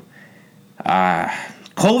into?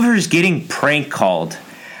 Culver's getting prank called.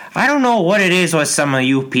 I don't know what it is with some of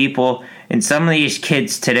you people and some of these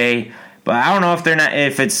kids today, but I don't know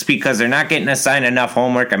if it's because they're not getting assigned enough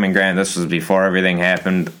homework. I mean, granted, this was before everything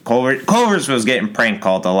happened. Culver's was getting prank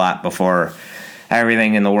called a lot before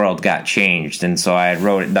everything in the world got changed, and so I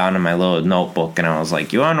wrote it down in my little notebook, and I was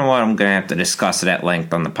like, you want to know what? I'm going to have to discuss it at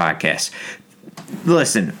length on the podcast.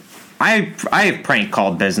 Listen, I have prank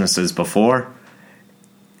called businesses before,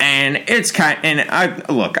 and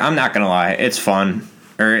look, I'm not going to lie, it's fun,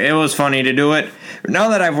 or it was funny to do it. Now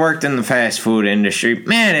that I've worked in the fast food industry,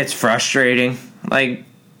 man, it's frustrating.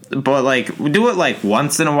 But do it, like,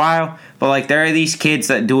 once in a while. But, like, there are these kids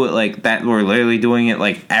that do it, like, that were literally doing it,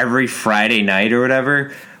 like, every Friday night or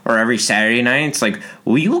whatever, or every Saturday night. It's like,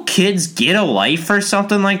 will you kids get a life or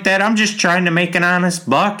something like that? I'm just trying to make an honest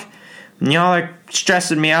buck. And y'all are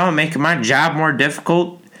stressing me out and making my job more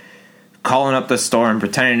difficult. Calling up the store and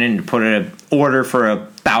pretending to put an order for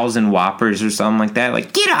 1,000 Whoppers or something like that.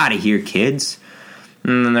 Like, get out of here, kids.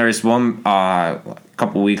 And then there was one a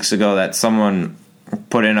couple weeks ago that someone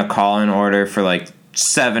put in a call-in order for, like,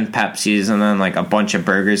 7 Pepsis and then, like, a bunch of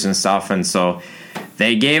burgers and stuff. And so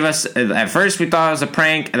they gave us, at first we thought it was a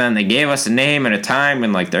prank, and then they gave us a name and a time,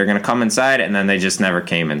 and, like, they're going to come inside, and then they just never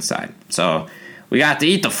came inside. So we got to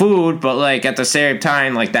eat the food, but, like, at the same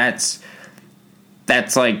time, like, that's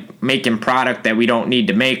like making product that we don't need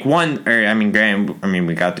to make. We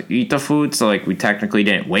got to eat the food, so, like, we technically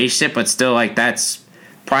didn't waste it, but still, like, that's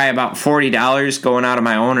probably about $40 going out of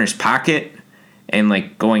my owner's pocket and,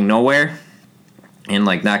 like, going nowhere and,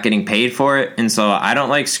 like, not getting paid for it. And so I don't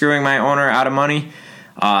like screwing my owner out of money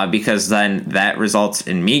because then that results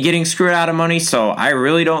in me getting screwed out of money. So I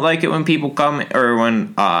really don't like it when people come or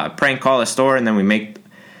when prank call a store and then we make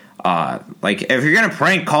like, if you're gonna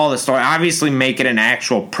prank call the store, obviously make it an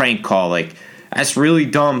actual prank call. Like, that's really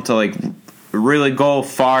dumb to, like, really go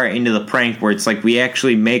far into the prank where it's like we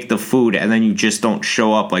actually make the food and then you just don't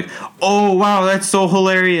show up. Like, oh wow, that's so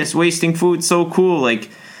hilarious, wasting food, so cool. Like,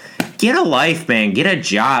 get a life, man. Get a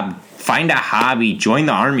job, find a hobby, join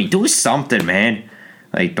the army, do something, man.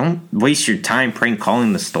 Like, don't waste your time prank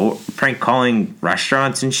calling the store, prank calling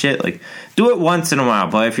restaurants and shit. Like, do it once in a while,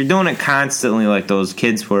 but if you're doing it constantly, like those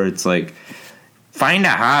kids where it's like, find a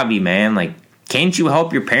hobby, man. Like, can't you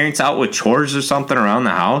help your parents out with chores or something around the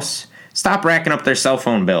house? Stop racking up their cell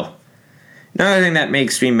phone bill. Another thing that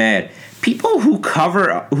makes me mad, people who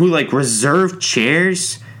reserve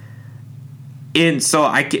chairs. So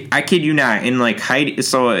I kid you not, in, like,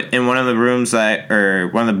 in one of the rooms or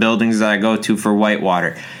one of the buildings that I go to for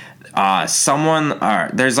Whitewater,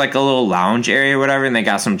 there's, like, a little lounge area or whatever, and they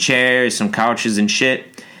got some chairs, some couches and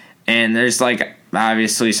shit, and there's, like,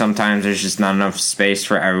 obviously sometimes there's just not enough space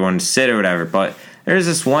for everyone to sit or whatever, but there's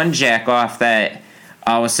this one jackoff that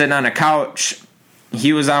was sitting on a couch.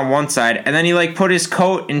 He was on one side, and then he, like, put his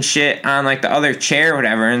coat and shit on, like, the other chair or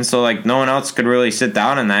whatever, and so, like, no one else could really sit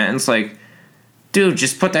down in that, and it's like, dude,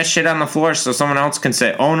 just put that shit on the floor so someone else can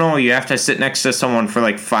sit. Oh, no, you have to sit next to someone for,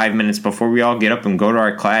 like, 5 minutes before we all get up and go to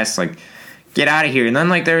our class. Like, get out of here. And then,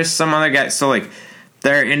 like, there's some other guy. So, like,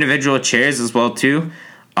 there are individual chairs as well too,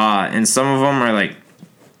 and some of them are like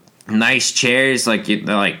nice chairs, like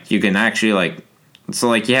you can actually like, so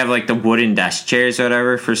like you have like the wooden desk chairs or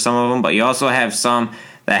whatever for some of them, but you also have some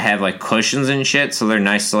that have like cushions and shit, so they're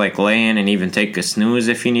nice to like lay in and even take a snooze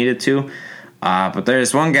if you needed to. But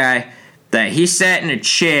there's one guy that he sat in a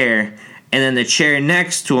chair, and then the chair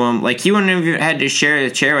next to him, like he wouldn't have had to share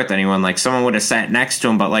the chair with anyone, like someone would have sat next to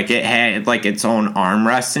him, but like it had like its own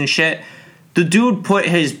armrest and shit. The dude put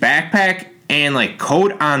his backpack and like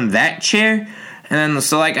coat on that chair, and then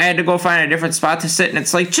so like I had to go find a different spot to sit, and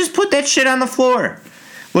it's like, just put that shit on the floor.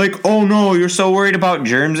 Like, oh no, you're so worried about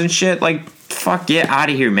germs and shit, like, fuck, get out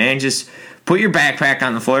of here, man. Just put your backpack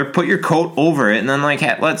on the floor, put your coat over it, and then like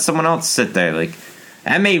let someone else sit there. Like,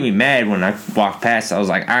 that made me mad when I walked past. I was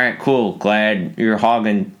like, all right, cool, glad you're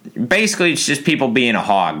hogging. Basically, it's just people being a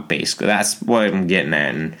hog, basically. That's what I'm getting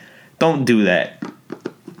at, and don't do that.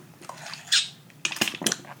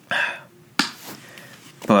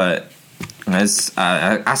 But I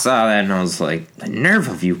saw that, and I was like, the nerve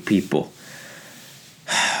of you people.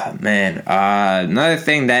 Man, another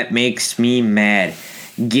thing that makes me mad,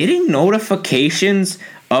 getting notifications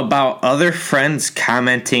about other friends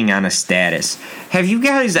commenting on a status. Have you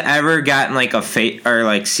guys ever gotten like or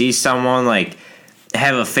like see someone like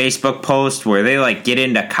have a Facebook post where they like get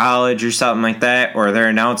into college or something like that, or they're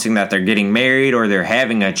announcing that they're getting married or they're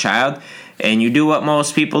having a child, and you do what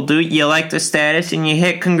most people do, you like the status and you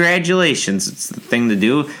hit congratulations. It's the thing to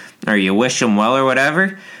do, or you wish them well or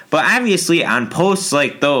whatever. But obviously on posts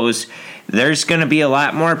like those, there's going to be a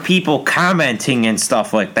lot more people commenting and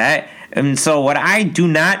stuff like that. And so what I do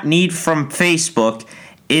not need from Facebook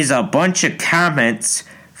is a bunch of comments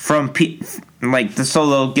from people, like, so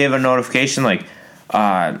they'll give a notification like,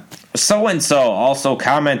 so-and-so also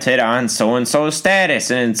commented on so-and-so's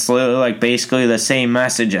status, and it's literally like basically the same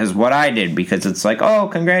message as what I did, because it's like, oh,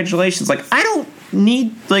 congratulations. Like, I don't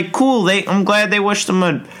need, like, cool, I'm glad they wished them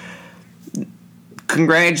a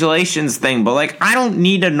congratulations thing, but like, I don't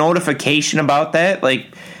need a notification about that. Like,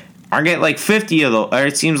 I get like 50 of those, or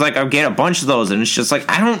it seems like I get a bunch of those, and it's just like,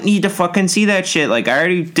 I don't need to fucking see that shit. Like, I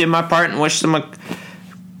already did my part and wished them a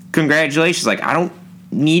congratulations. Like, I don't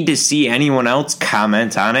need to see anyone else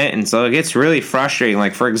comment on it, and so it gets really frustrating.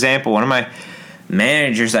 Like, for example, one of my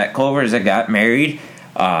managers at Culver's that got married,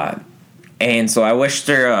 and so I wished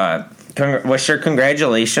her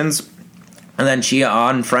congratulations, and then she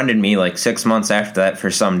unfriended me like 6 months after that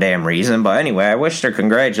for some damn reason. But anyway, I wished her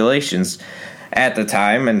congratulations at the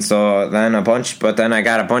time, and so then I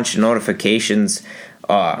got a bunch of notifications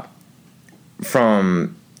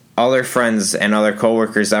from other friends and other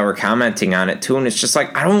coworkers that were commenting on it too, and it's just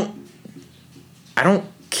like, I don't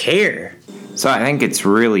care. So I think it's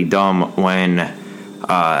really dumb when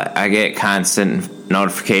I get constant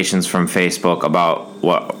notifications from Facebook about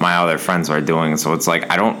what my other friends are doing. So it's like,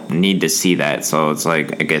 I don't need to see that. So it's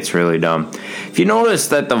like, it gets really dumb. If you notice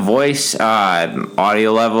that the voice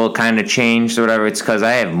audio level kind of changed or whatever, it's because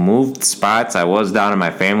I have moved spots. I was down in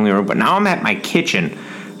my family room, but now I'm at my kitchen.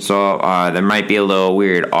 So there might be a little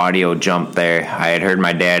weird audio jump there. I had heard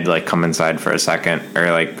my dad like come inside for a second,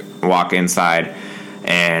 or like walk inside,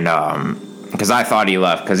 and because I thought he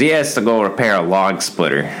left, because he has to go repair a log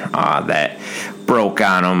splitter that broke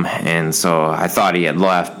on him, and so I thought he had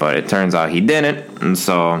left, but it turns out he didn't. And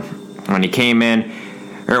so when he came in,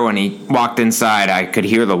 or when he walked inside, I could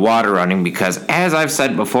hear the water running, because as I've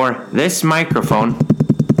said before, this microphone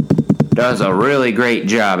does a really great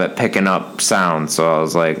job at picking up sound. So I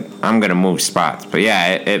was like, I'm gonna move spots. But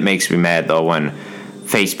yeah, it makes me mad though when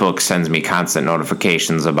Facebook sends me constant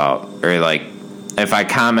notifications about, or like if I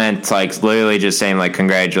comment like literally just saying like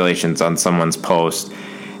congratulations on someone's post,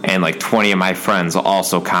 and like 20 of my friends will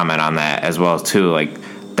also comment on that as well too, like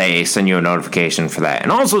they send you a notification for that.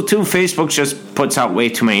 And also too, Facebook just puts out way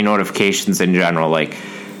too many notifications in general. Like,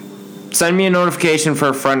 send me a notification for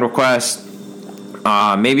a friend request,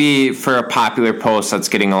 maybe for a popular post that's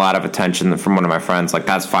getting a lot of attention from one of my friends. Like,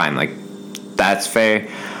 that's fine, like that's fair.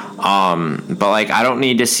 But like, I don't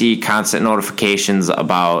need to see constant notifications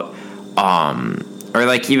about or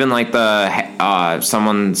like even like the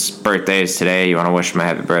someone's birthday is today, you want to wish them a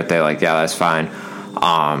happy birthday, like, yeah, that's fine.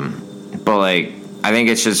 But like, I think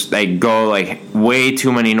it's just they go like way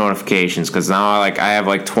too many notifications, because now like I have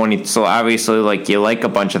like 20. So obviously like you like a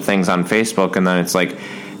bunch of things on Facebook, and then it's like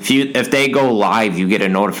if they go live, you get a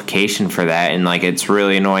notification for that, and like it's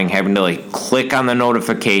really annoying having to like click on the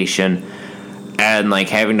notification and like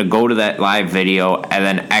having to go to that live video and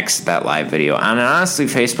then exit that live video. And honestly,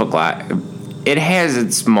 Facebook Live, it has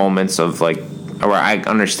its moments of like where I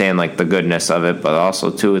understand like the goodness of it, but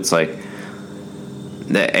also too, it's like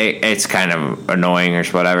it's kind of annoying or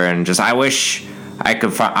whatever, and just I wish I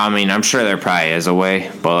could find, I mean, I'm sure there probably is a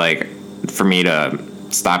way, but like for me to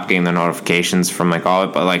stop getting the notifications from like all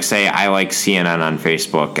it, but like say I like CNN on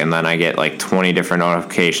Facebook, and then I get like 20 different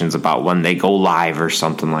notifications about when they go live or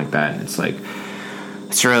something like that, and it's like,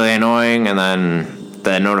 it's really annoying, and then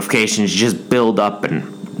the notifications just build up, and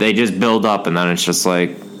then it's just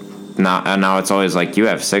like, now it's always like, you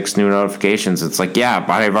have 6 new notifications. It's like, yeah,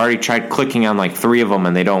 but I've already tried clicking on like 3 of them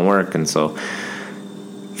and they don't work. And so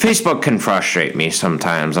Facebook can frustrate me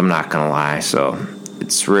sometimes, I'm not gonna lie. So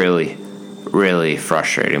it's really, really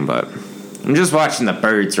frustrating. But I'm just watching the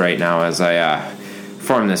birds right now as I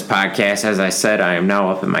form this podcast. As I said, I am now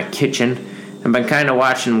up in my kitchen. I've been kind of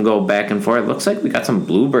watching them go back and forth. It looks like we got some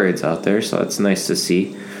bluebirds out there, so it's nice to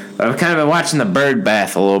see. But I've kind of been watching the bird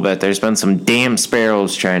bath a little bit. There's been some damn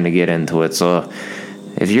sparrows trying to get into it. So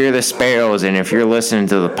if you're the sparrows and if you're listening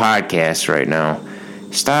to the podcast right now,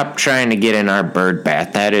 stop trying to get in our bird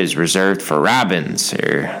bath. That is reserved for robins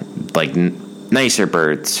or like nicer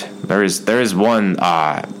birds. There's one.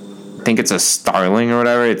 I think it's a starling or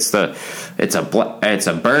whatever. It's a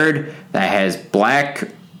bird that has black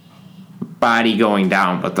body going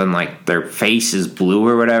down, but then like their face is blue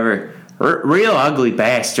or whatever. Real ugly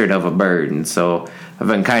bastard of a bird. And so I've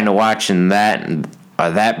been kind of watching that, and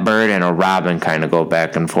that bird and a robin kind of go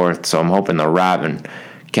back and forth. So I'm hoping the robin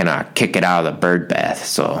can kick it out of the bird bath.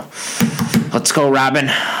 So let's go, robin.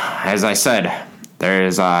 As I said,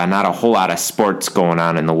 there's not a whole lot of sports going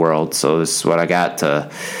on in the world, so this is what I got to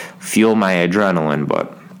fuel my adrenaline.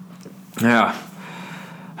 But yeah,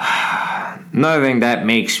 another thing that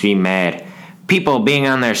makes me mad, people being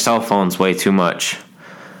on their cell phones way too much.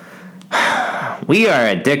 We are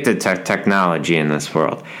addicted to technology in this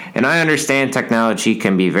world, and I understand technology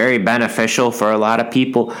can be very beneficial for a lot of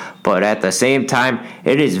people, but at the same time,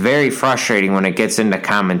 it is very frustrating when it gets into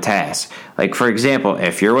common tasks. Like, for example,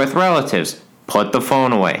 if you're with relatives, put the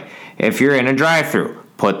phone away. If you're in a drive-thru,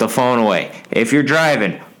 put the phone away. If you're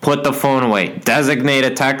driving, put the phone away. Designate a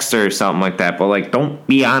texter or something like that, but like, don't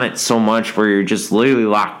be on it so much where you're just literally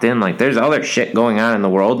locked in. Like, there's other shit going on in the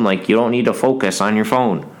world, and like, you don't need to focus on your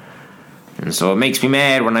phone. And so it makes me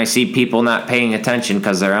mad when I see people not paying attention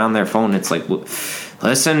because they're on their phone. It's like,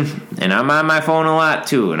 listen, and I'm on my phone a lot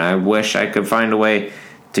too, and I wish I could find a way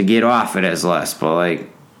to get off it as less. But like,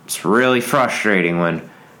 it's really frustrating when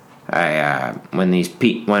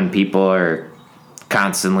when people are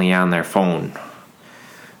constantly on their phone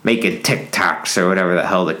making Tik Toks or whatever the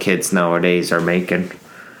hell the kids nowadays are making.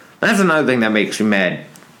 That's another thing that makes me mad.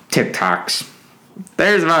 Tik Toks.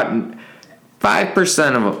 There's about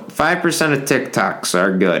 5% of Tik Toks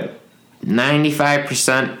are good.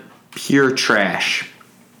 95% pure trash.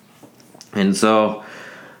 And so,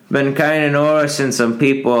 been kind of noticing some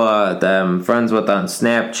people that I'm friends with on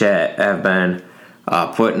Snapchat have been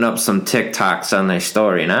putting up some TikToks on their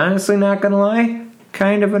story. And honestly, not gonna lie,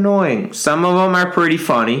 kind of annoying. Some of them are pretty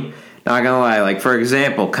funny. Not gonna lie. Like, for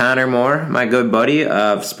example, Connor Moore, my good buddy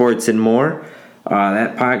of Sports and More.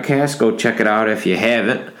 That podcast, go check it out if you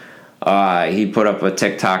haven't. He put up a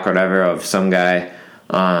TikTok or whatever of some guy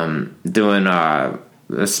doing a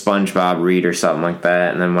SpongeBob read or something like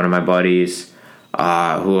that. And then one of my buddies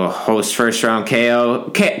who hosts First Round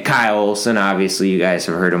KO, Kyle Olson, obviously you guys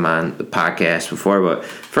have heard him on the podcast before, but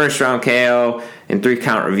First Round KO and 3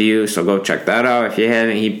 Count Review, so go check that out if you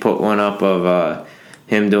haven't. He put one up of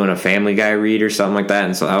him doing a Family Guy read or something like that,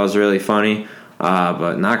 and so that was really funny.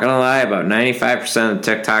 But not gonna lie, about 95% of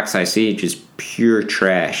the TikToks I see just pure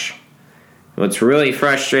trash. What's really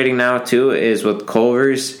frustrating now too is with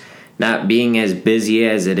Culver's not being as busy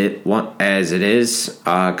as it is,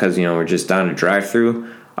 because we're just down a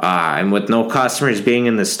drive-through, and with no customers being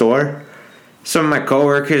in the store, some of my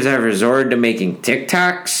coworkers have resorted to making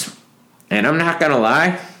TikToks, and I'm not gonna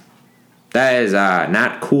lie, that is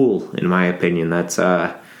not cool in my opinion. That's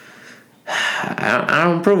I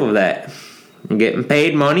don't approve of that. I'm getting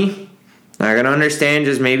paid money. I can understand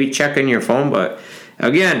just maybe checking your phone, but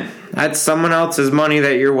again, that's someone else's money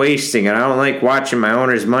that you're wasting, and I don't like watching my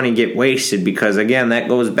owner's money get wasted because, again, that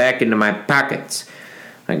goes back into my pockets.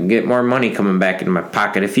 I can get more money coming back into my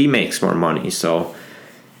pocket if he makes more money, so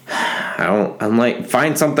I'm like,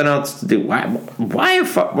 find something else to do. Why,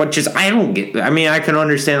 I don't get, I mean, I can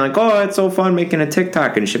understand, like, oh, it's so fun making a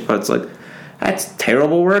TikTok and shit, but it's like, that's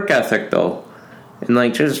terrible work ethic, though. And,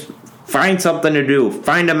 like, just find something to do.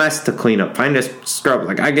 Find a mess to clean up. Find a scrub.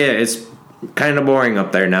 Like, I get it. It's kind of boring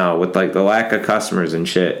up there now with like the lack of customers and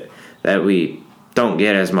shit that we don't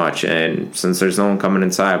get as much, and since there's no one coming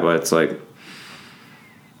inside, but it's like,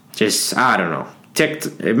 just I don't know,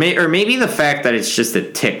 or maybe the fact that it's just a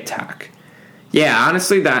TikTok. Yeah,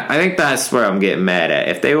 honestly, I think that's where I'm getting mad at.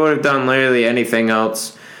 If they would have done literally anything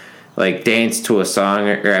else, like dance to a song,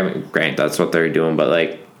 or I mean, granted, that's what they're doing, but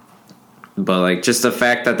just the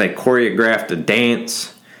fact that they choreographed a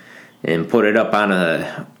dance and put it up on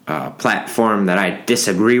a platform that I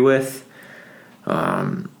disagree with,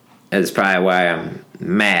 is probably why I'm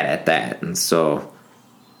mad at that. And so,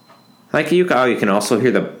 like you can also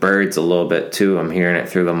hear the birds a little bit too. I'm hearing it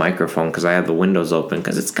through the microphone because I have the windows open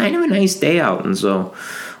because it's kind of a nice day out, and so I'll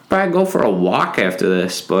probably go for a walk after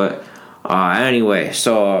this. But anyway, back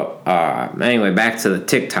to the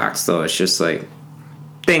Tik Toks though. It's just like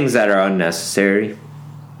things that are unnecessary.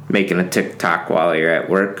 Making a TikTok while you're at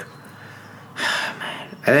work.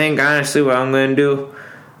 Man, I think honestly what I'm going to do,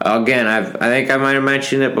 again, I think I might have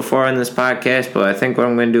mentioned it before on this podcast, but I think what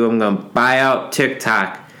I'm going to do, I'm going to buy out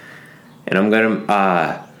TikTok. And I'm going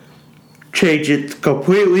to change it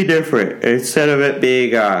completely different. Instead of it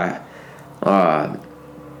being a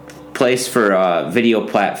place for video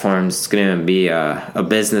platforms, it's going to be a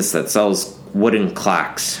business that sells wooden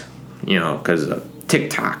clocks. Because of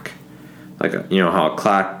TikTok. Like, how a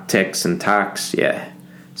clock ticks and talks. Yeah.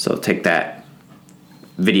 So take that.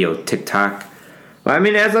 Video TikTok. Well, I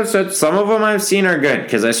mean, as I've said, some of them I've seen are good.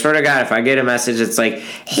 Because I swear to God, if I get a message, it's like,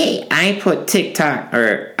 hey, I put TikTok,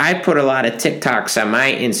 or I put a lot of TikToks on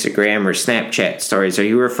my Instagram or Snapchat stories. Are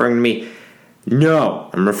you referring to me?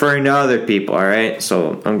 No, I'm referring to other people, all right?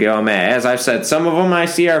 So I'm getting all mad. As I've said, some of them I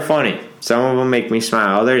see are funny. Some of them make me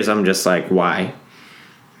smile. Others, I'm just like, why?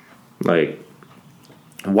 Like,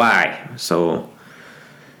 why? So,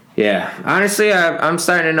 yeah, honestly, I'm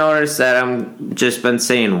starting to notice that I'm just been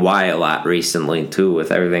saying why a lot recently, too,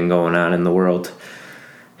 with everything going on in the world.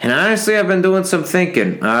 And honestly, I've been doing some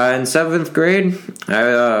thinking. In 7th grade,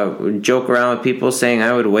 I would joke around with people saying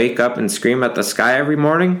I would wake up and scream at the sky every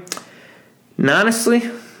morning. And honestly,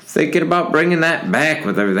 thinking about bringing that back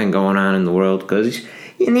with everything going on in the world, because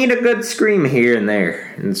you need a good scream here and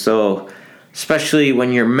there. And so, especially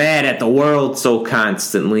when you're mad at the world so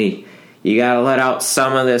constantly, you gotta let out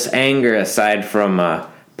some of this anger aside from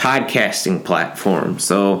podcasting platform.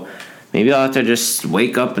 So maybe I'll have to just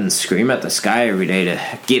wake up and scream at the sky every day to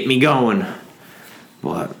get me going.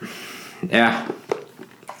 But yeah,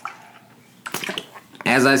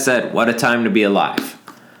 as I said, what a time to be alive.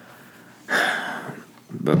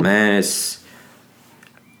 But man, it's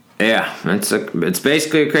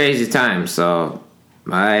basically a crazy time. So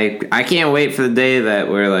I can't wait for the day that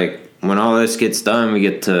we're like, when all this gets done, we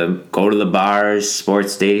get to go to the bars,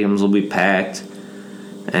 sports stadiums will be packed,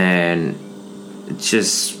 and it's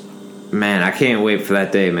just, man, I can't wait for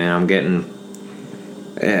that day, man.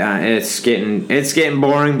 It's getting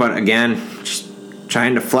boring, but again, just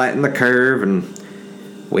trying to flatten the curve and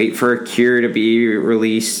wait for a cure to be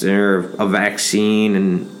released or a vaccine,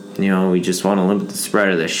 and we just want to limit the spread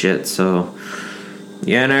of this shit. So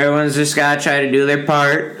yeah, and everyone's just gotta try to do their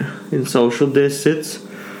part in social distance.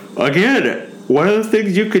 Again, one of the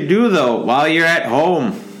things you could do, though, while you're at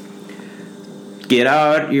home, get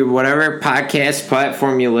out your whatever podcast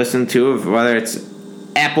platform you listen to, whether it's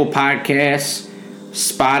Apple Podcasts,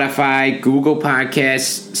 Spotify, Google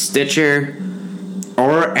Podcasts, Stitcher,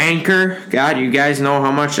 or Anchor. God, you guys know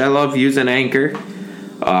how much I love using Anchor.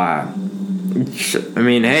 I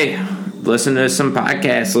mean, hey, listen to some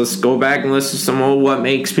podcasts. Let's go back and listen to some old What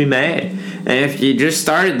Makes Me Mad. And if you just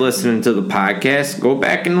started listening to the podcast, go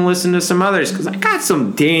back and listen to some others, because I got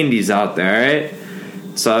some dandies out there, right?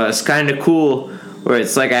 So it's kind of cool where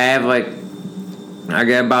it's like I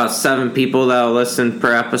get about 7 people that will listen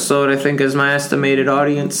per episode, I think is my estimated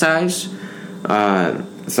audience size. So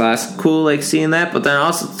that's cool, like seeing that. But then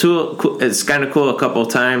also, too, it's kind of cool a couple of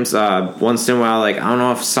times. Once in a while, like, I don't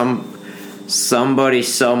know if somebody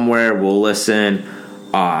somewhere will listen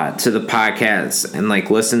to the podcast and like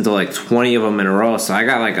listen to like 20 of them in a row. So I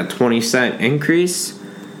got like a 20-cent increase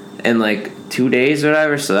in like 2 days or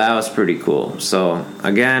whatever. So that was pretty cool. So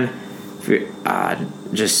again, if you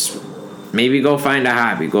just maybe go find a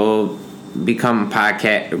hobby, go become a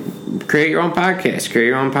podcast, create your own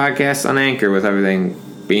podcast on Anchor with everything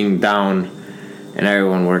being down and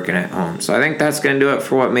everyone working at home. So I think that's going to do it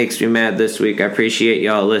for What Makes Me Mad this week. I appreciate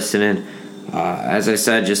y'all listening. As I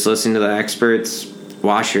said, just listen to the experts,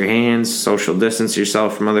 wash your hands, social distance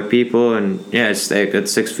yourself from other people, and yeah, stay a good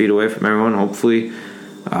 6 feet away from everyone. Hopefully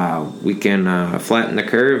we can flatten the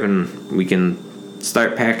curve and we can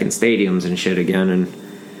start packing stadiums and shit again, and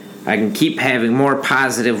I can keep having more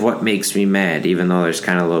positive What Makes Me Mad, even though there's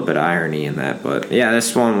kind of a little bit of irony in that. But yeah,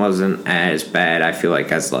 this one wasn't as bad, I feel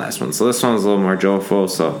like, as the last one. So this one's a little more joyful.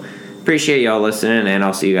 So appreciate y'all listening, and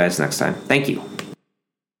I'll see you guys next time. Thank you.